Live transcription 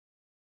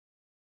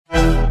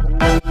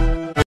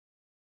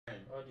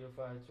Audio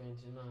file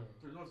 29.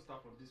 So you want to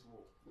start from this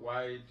wall.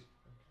 Wide.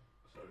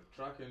 Sorry,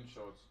 tracking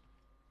shots.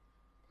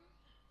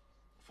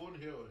 Phone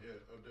here or here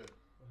or there?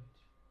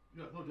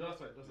 Yeah, no, the other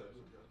side. The other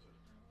side.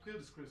 Clear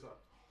the screen, sir.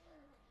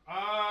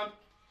 And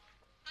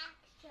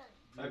Action.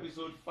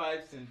 Episode 5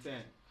 and 10.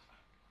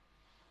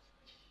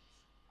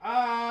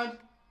 And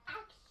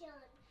Action.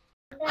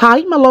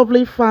 Hi my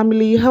lovely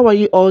family, how are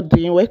you all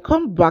doing?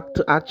 Welcome back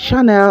to our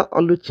channel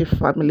Oluchi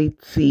Family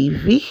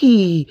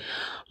TV.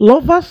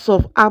 Lovers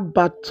of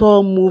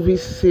Abattoir movie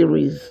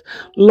series,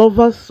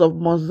 lovers of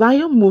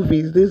Mosiah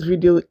movies, this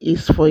video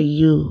is for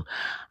you.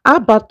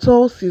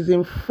 Abattoir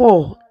season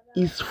 4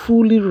 is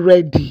fully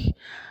ready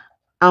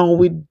and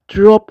will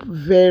drop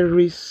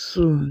very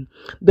soon.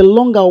 The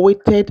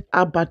long-awaited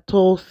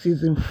Abattoir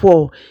season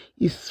 4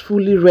 is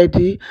fully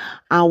ready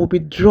and will be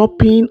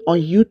dropping on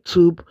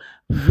YouTube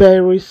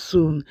very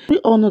soon. We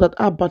all know that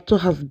Abattoir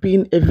has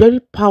been a very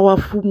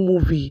powerful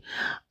movie,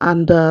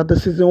 and the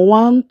season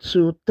 1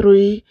 to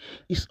 3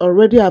 is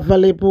already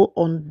available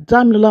on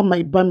Damilola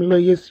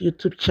Mike-Bamiloye's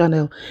YouTube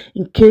channel.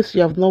 In case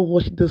you have not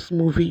watched this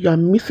movie, you are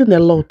missing a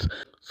lot.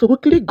 So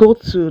quickly go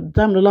to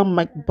Damilola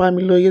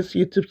Mike-Bamiloye's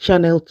YouTube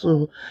channel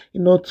to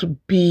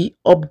be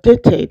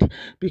updated,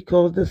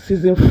 because the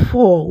season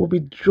 4 will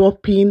be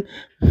dropping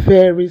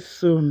very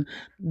soon.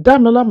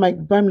 Damilola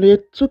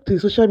Mike-Bamiloye took to the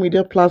social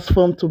media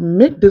platform to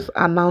make this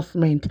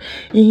announcement.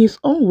 In his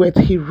own words,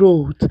 he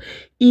wrote,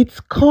 "It's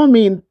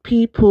coming,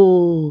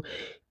 people.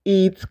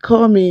 It's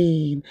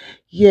coming.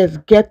 Yes,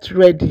 get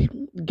ready.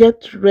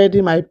 Get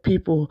ready, my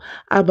people.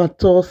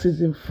 Abattoir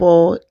season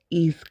 4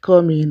 is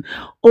coming.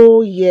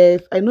 Oh,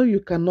 yes, I know you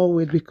cannot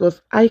wait,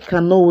 because I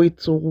cannot wait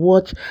to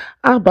watch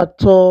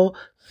Abattoir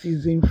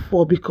season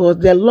 4, because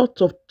there are a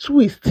lot of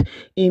twists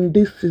in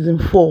this season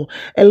 4.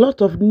 A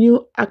lot of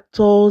new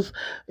actors,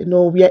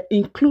 we are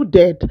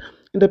included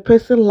in the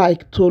person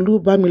like Tolu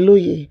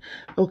Bamiloye,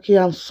 okay,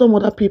 and some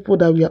other people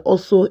that we are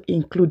also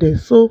included.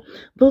 So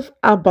this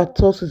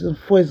Abattoir season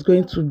 4 is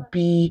going to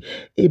be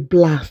a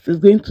blast. It's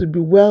going to be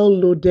well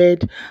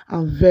loaded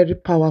and very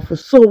powerful.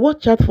 So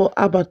watch out for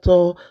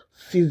Abattoir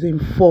season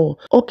 4.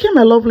 Okay,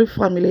 my lovely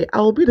family,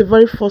 I will be the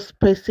very first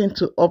person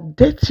to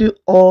update you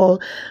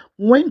all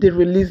when the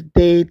release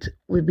date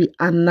will be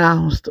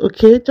announced.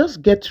 Okay,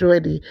 just get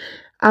ready.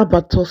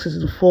 Abattoir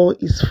season 4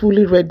 is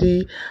fully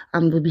ready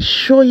and will be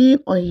showing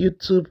on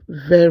YouTube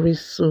very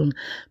soon.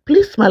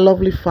 Please, my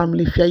lovely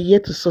family, if you are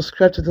yet to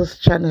subscribe to this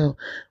channel,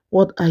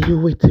 what are you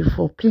waiting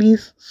for?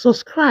 Please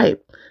subscribe.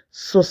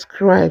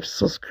 Subscribe.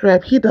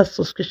 Hit that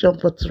subscription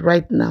button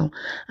right now.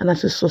 And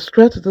as you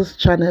subscribe to this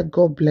channel,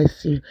 God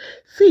bless you.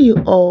 See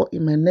you all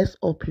in my next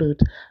upload.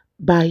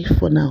 Bye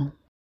for now.